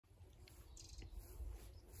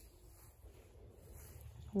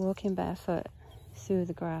walking barefoot through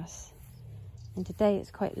the grass. And today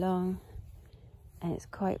it's quite long and it's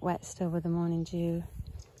quite wet still with the morning dew.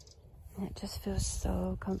 And it just feels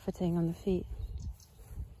so comforting on the feet.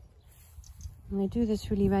 And I do this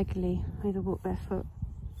really regularly. I either walk barefoot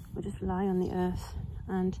or just lie on the earth,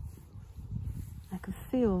 and I can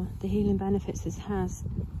feel the healing benefits this has.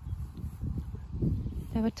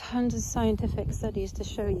 There are tons of scientific studies to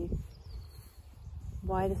show you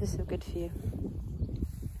why this is so good for you.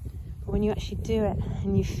 But when you actually do it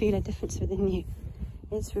and you feel a difference within you,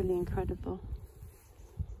 it's really incredible.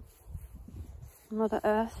 Mother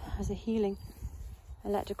Earth has a healing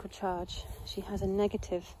electrical charge. She has a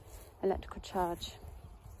negative electrical charge.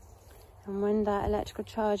 And when that electrical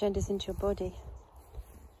charge enters into your body,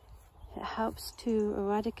 it helps to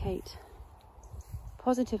eradicate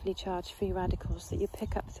positively charged free radicals that you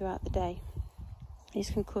pick up throughout the day. These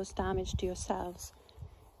can cause damage to your cells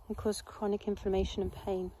and cause chronic inflammation and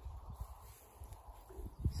pain.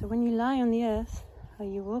 So when you lie on the earth or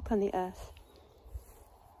you walk on the earth,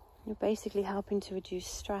 you're basically helping to reduce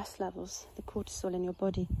stress levels, the cortisol in your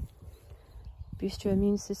body, boost your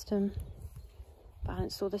immune system,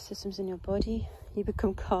 balance all the systems in your body. You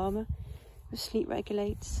become calmer, your sleep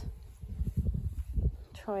regulates.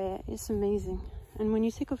 Try it, it's amazing. And when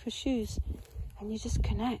you take off your shoes and you just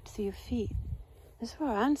connect through your feet, that's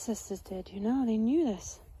what our ancestors did, you know, they knew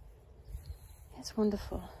this. It's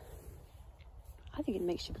wonderful. I think it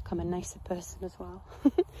makes you become a nicer person as well.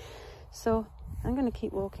 So I'm going to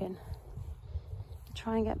keep walking,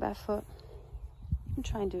 try and get barefoot, and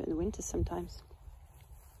try and do it in the winter sometimes.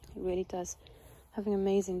 It really does have an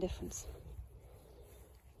amazing difference.